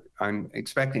 I'm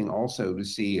expecting also to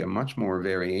see a much more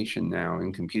variation now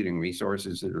in computing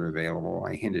resources that are available.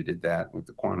 I hinted at that with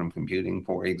the quantum computing,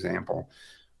 for example.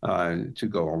 To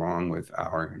go along with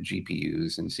our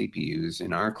GPUs and CPUs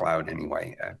in our cloud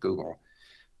anyway at Google.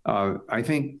 I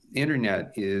think the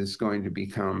internet is going to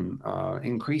become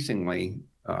increasingly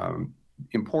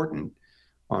important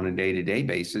on a day-to-day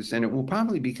basis, and it will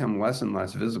probably become less and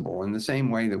less visible in the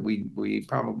same way that we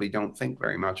probably don't think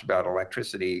very much about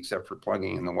electricity except for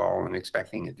plugging in the wall and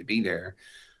expecting it to be there.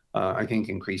 I think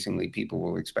increasingly people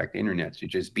will expect internet to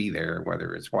just be there,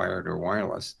 whether it's wired or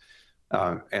wireless.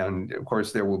 And of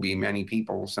course, there will be many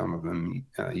people, some of them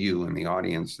you in the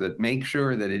audience, that make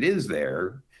sure that it is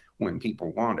there when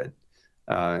people want it.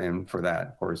 And for that,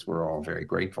 of course, we're all very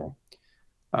grateful.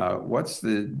 What's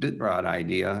the BitRot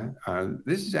idea?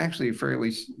 This is actually a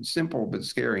fairly simple but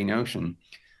scary notion.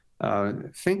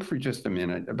 Think for just a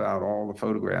minute about all the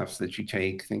photographs that you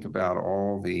take. Think about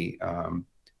all the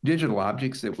digital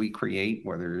objects that we create,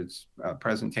 whether it's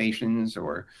presentations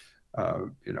or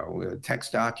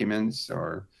text documents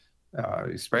or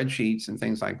spreadsheets and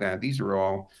things like that. These are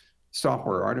all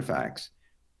software artifacts,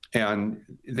 and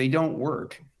they don't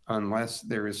work unless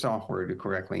there is software to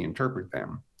correctly interpret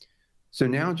them. So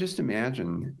now just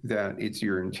imagine that it's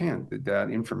your intent that that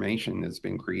information that's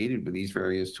been created with these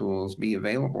various tools be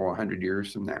available 100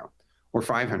 years from now or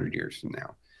 500 years from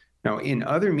now. Now, in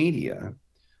other media,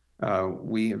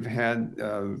 we have had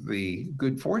the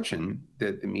good fortune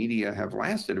that the media have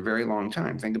lasted a very long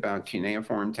time. Think about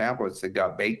cuneiform tablets that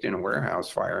got baked in a warehouse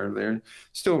fire. They're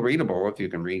still readable if you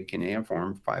can read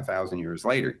cuneiform 5,000 years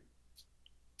later.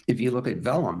 If you look at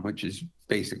vellum, which is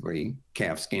basically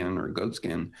calf skin or goat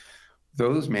skin,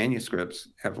 those manuscripts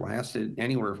have lasted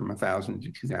anywhere from 1,000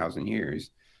 to 2,000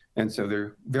 years. And so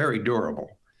they're very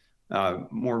durable.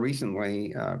 More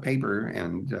recently, paper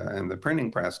and the printing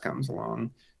press comes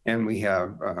along, and we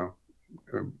have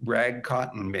rag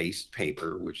cotton-based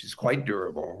paper, which is quite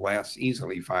durable, lasts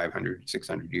easily 500,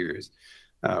 600 years.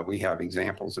 We have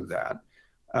examples of that.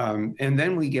 And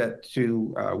then we get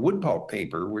to wood pulp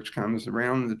paper, which comes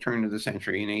around the turn of the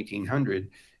century in 1800,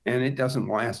 and it doesn't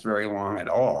last very long at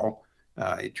all.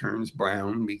 It turns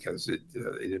brown because it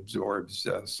absorbs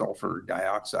sulfur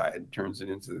dioxide, turns it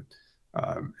into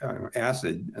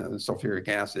acid, sulfuric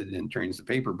acid, and turns the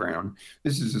paper brown.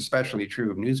 This is especially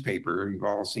true of newspaper. You've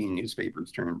all seen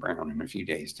newspapers turn brown in a few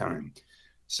days' time.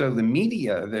 So the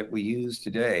media that we use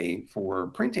today for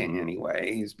printing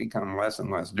anyway has become less and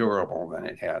less durable than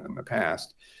it had in the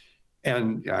past.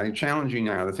 And I challenge you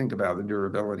now to think about the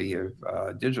durability of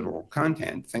digital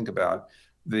content. Think about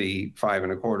the 5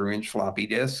 1/4 inch floppy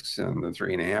disks and the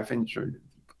 3 1/2 inch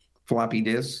floppy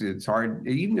disks. It's hard,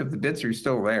 even if the bits are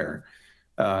still there,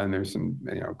 and there's some,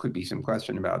 could be some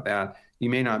question about that, you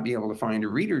may not be able to find a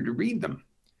reader to read them.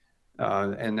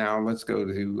 And now let's go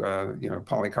to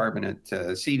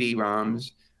polycarbonate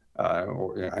CD-ROMs.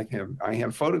 Or I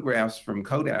have photographs from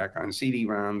Kodak on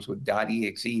CD-ROMs with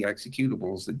 .exe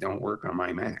executables that don't work on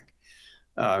my Mac.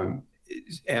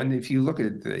 And if you look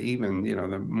at even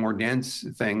the more dense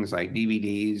things like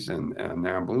DVDs and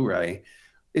now Blu-ray,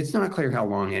 it's not clear how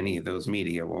long any of those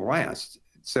media will last.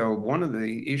 So one of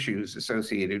the issues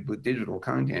associated with digital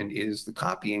content is the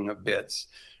copying of bits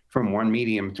from one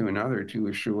medium to another to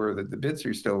assure that the bits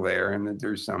are still there and that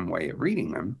there's some way of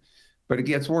reading them. But it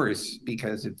gets worse,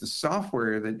 because if the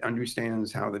software that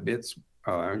understands how the bits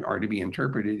are to be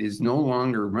interpreted is no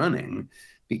longer running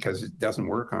because it doesn't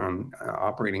work on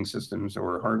operating systems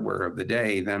or hardware of the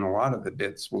day, then a lot of the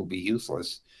bits will be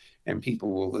useless, and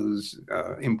people will lose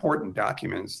important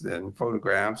documents, then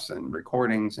photographs and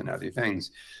recordings and other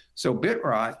things. So bit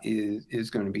rot is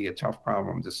going to be a tough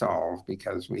problem to solve,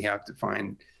 because we have to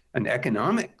find an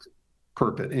economic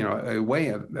purpose, a way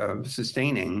of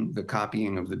sustaining the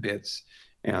copying of the bits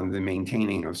and the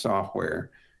maintaining of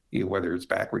software, whether it's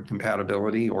backward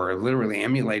compatibility or literally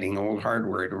emulating old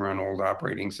hardware to run old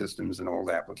operating systems and old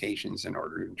applications in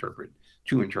order to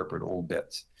interpret old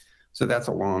bits. So that's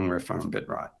a long riff on bit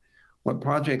rot. What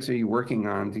projects are you working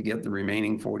on to get the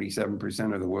remaining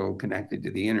 47% of the world connected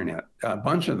to the internet? A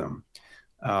bunch of them.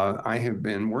 I have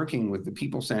been working with the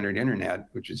People-Centered Internet,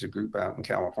 which is a group out in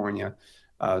California,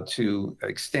 to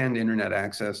extend internet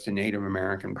access to Native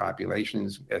American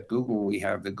populations. At Google, we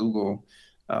have the Google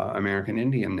American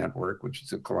Indian Network, which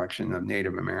is a collection of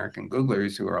Native American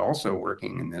Googlers who are also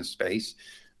working in this space.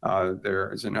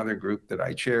 There is another group that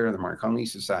I chair, the Marconi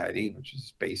Society, which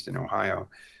is based in Ohio,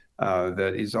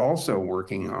 that is also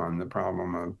working on the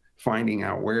problem of finding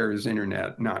out where is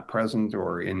internet not present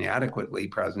or inadequately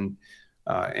present,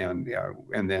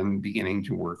 and then beginning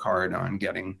to work hard on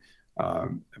getting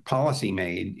policy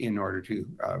made in order to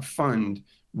fund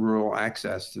rural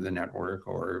access to the network,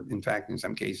 or in fact, in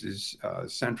some cases,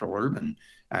 central urban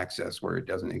access where it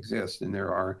doesn't exist. And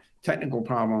there are technical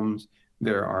problems,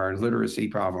 there are literacy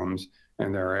problems,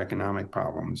 and there are economic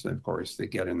problems, of course, that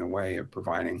get in the way of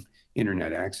providing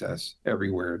internet access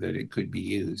everywhere that it could be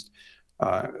used.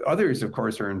 Others, of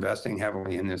course, are investing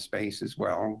heavily in this space as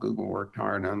well. Google worked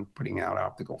hard on putting out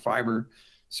optical fiber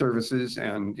services,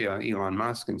 and Elon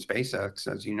Musk and SpaceX,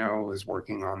 as you know, is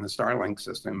working on the Starlink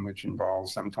system, which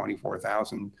involves some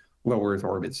 24,000 low Earth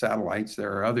orbit satellites.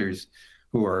 There are others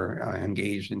who are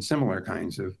engaged in similar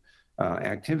kinds of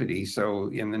activity. So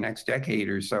in the next decade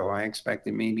or so, I expect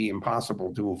it may be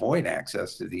impossible to avoid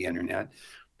access to the internet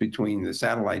between the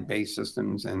satellite-based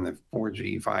systems and the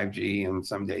 4G, 5G, and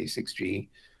someday 6G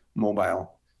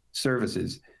mobile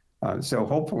services. So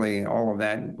hopefully all of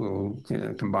that will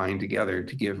combine together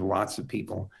to give lots of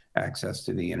people access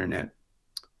to the internet.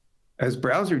 As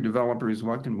browser developers,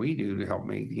 what can we do to help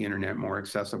make the internet more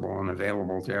accessible and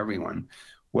available to everyone?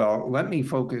 Well, let me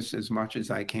focus as much as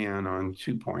I can on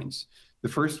 2 points. The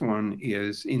first one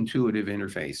is intuitive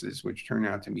interfaces, which turn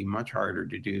out to be much harder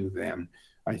to do than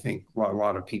I think a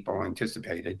lot of people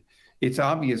anticipated. It's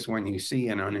obvious when you see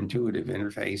an unintuitive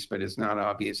interface, but it's not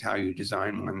obvious how you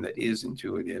design one that is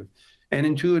intuitive. And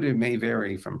intuitive may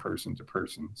vary from person to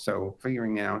person. So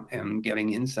figuring out and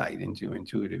getting insight into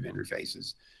intuitive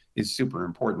interfaces is super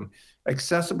important.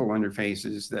 Accessible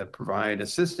interfaces that provide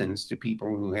assistance to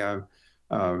people who have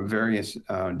various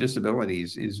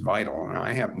disabilities is vital. And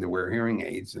I happen to wear hearing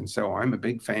aids, and so I'm a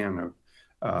big fan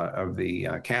of the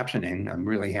captioning. I'm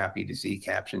really happy to see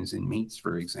captions in Meets,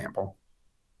 for example.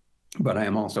 But I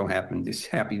am also happy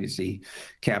to see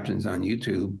captions on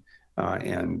YouTube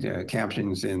and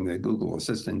captions in the Google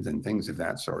Assistant and things of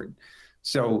that sort.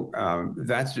 So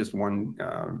that's just one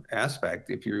aspect.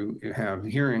 If you have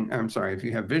if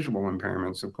you have visual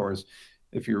impairments, of course,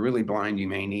 if you're really blind, you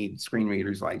may need screen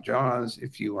readers like JAWS.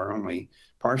 If you are only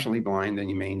partially blind, then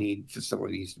you may need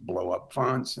facilities to blow up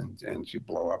fonts and to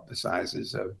blow up the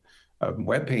sizes of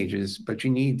web pages. But you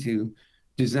need to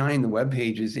design the web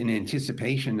pages in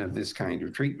anticipation of this kind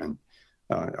of treatment.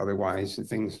 Otherwise, the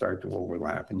things start to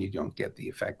overlap and you don't get the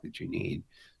effect that you need.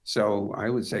 So I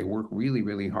would say work really,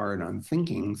 really hard on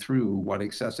thinking through what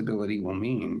accessibility will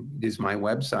mean. Is my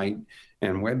website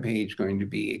and web page going to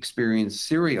be experienced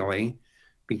serially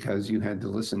because you had to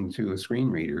listen to a screen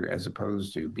reader as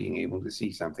opposed to being able to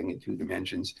see something in 2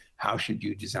 dimensions? How should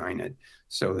you design it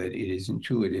so that it is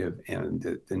intuitive and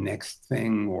the next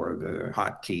thing or the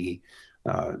hotkey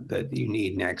that you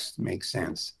need next makes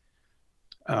sense?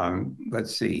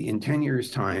 Let's see, in 10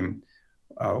 years' time,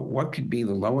 what could be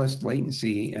the lowest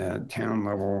latency at town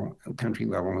level, country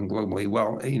level, and globally?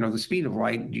 Well, the speed of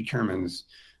light determines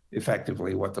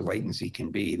effectively what the latency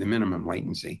can be, the minimum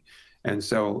latency. And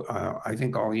so I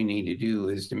think all you need to do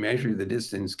is to measure the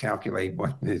distance, calculate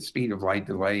what the speed of light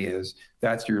delay is.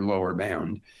 That's your lower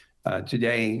bound.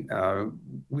 Today,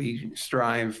 we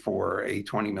strive for a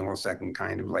 20 millisecond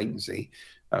kind of latency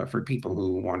for people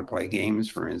who want to play games,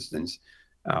 for instance.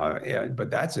 But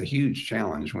that's a huge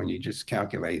challenge when you just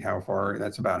calculate how far.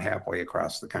 That's about halfway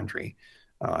across the country.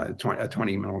 A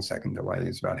 20 millisecond delay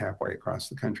is about halfway across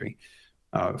the country.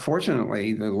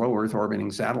 Fortunately, the low Earth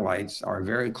orbiting satellites are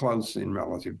very close in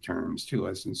relative terms to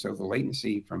us. And so the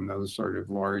latency from those sort of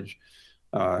large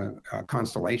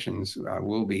constellations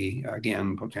will be,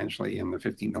 again, potentially in the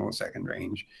 50 millisecond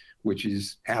range, which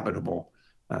is habitable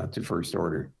to first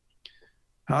order.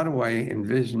 How do I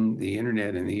envision the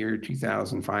internet in the year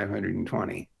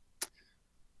 2520?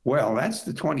 Well, that's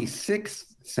the 26th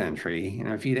century.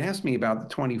 And if you'd asked me about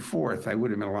the 24th, I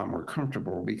would have been a lot more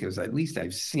comfortable because at least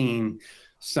I've seen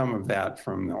some of that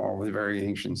from all the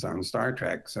variations on Star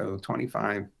Trek. So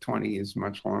 2520 is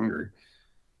much longer.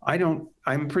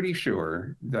 I'm pretty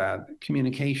sure that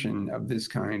communication of this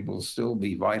kind will still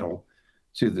be vital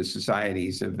to the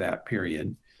societies of that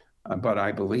period. But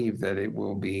I believe that it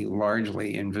will be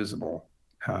largely invisible.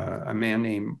 A man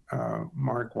named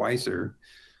Mark Weiser,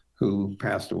 who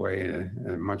passed away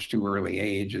at a much too early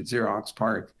age at Xerox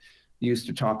PARC, used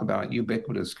to talk about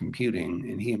ubiquitous computing,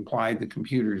 and he implied the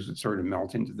computers would sort of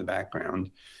melt into the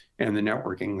background and the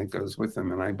networking that goes with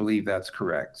them, and I believe that's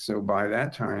correct. So by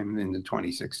that time, in the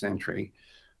 26th century,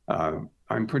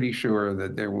 I'm pretty sure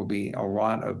that there will be a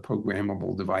lot of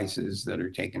programmable devices that are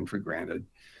taken for granted,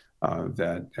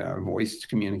 that voice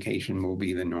communication will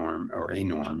be the norm or a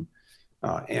norm.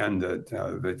 And that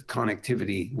the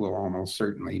connectivity will almost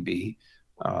certainly be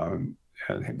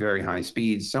at very high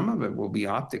speeds. Some of it will be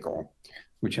optical,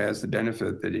 which has the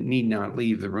benefit that it need not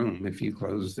leave the room if you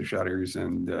close the shutters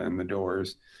and the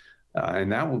doors.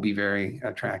 And that will be very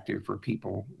attractive for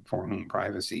people for whom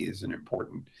privacy is an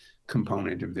important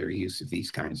component of their use of these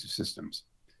kinds of systems.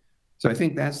 So I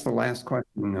think that's the last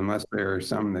question, unless there are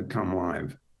some that come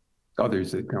live,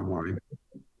 others that come live.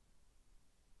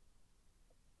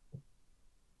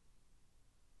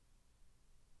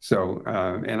 So,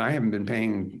 and I haven't been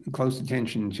paying close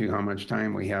attention to how much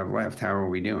time we have left. How are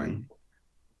we doing?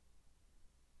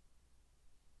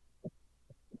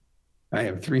 I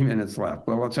have 3 minutes left.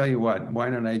 Well, I'll tell you what, why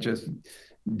don't I just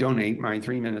donate my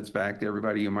 3 minutes back to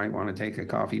everybody who might want to take a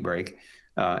coffee break.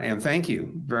 And thank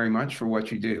you very much for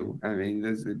what you do. I mean,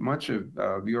 much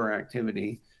of your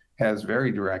activity has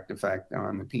very direct effect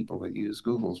on the people that use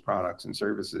Google's products and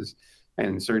services,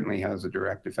 and certainly has a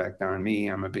direct effect on me.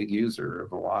 I'm a big user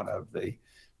of a lot of the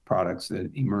products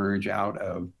that emerge out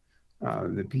of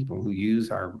the people who use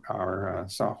our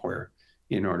software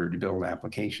in order to build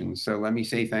applications. So let me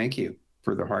say thank you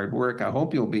for the hard work. I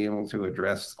hope you'll be able to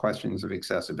address questions of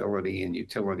accessibility and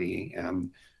utility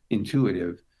and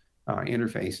intuitive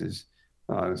interfaces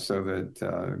so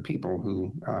that people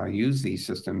who use these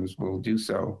systems will do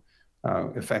so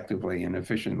effectively and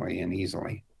efficiently and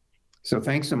easily. So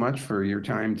thanks so much for your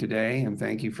time today, and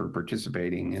thank you for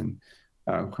participating in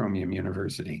Chromium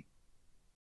University.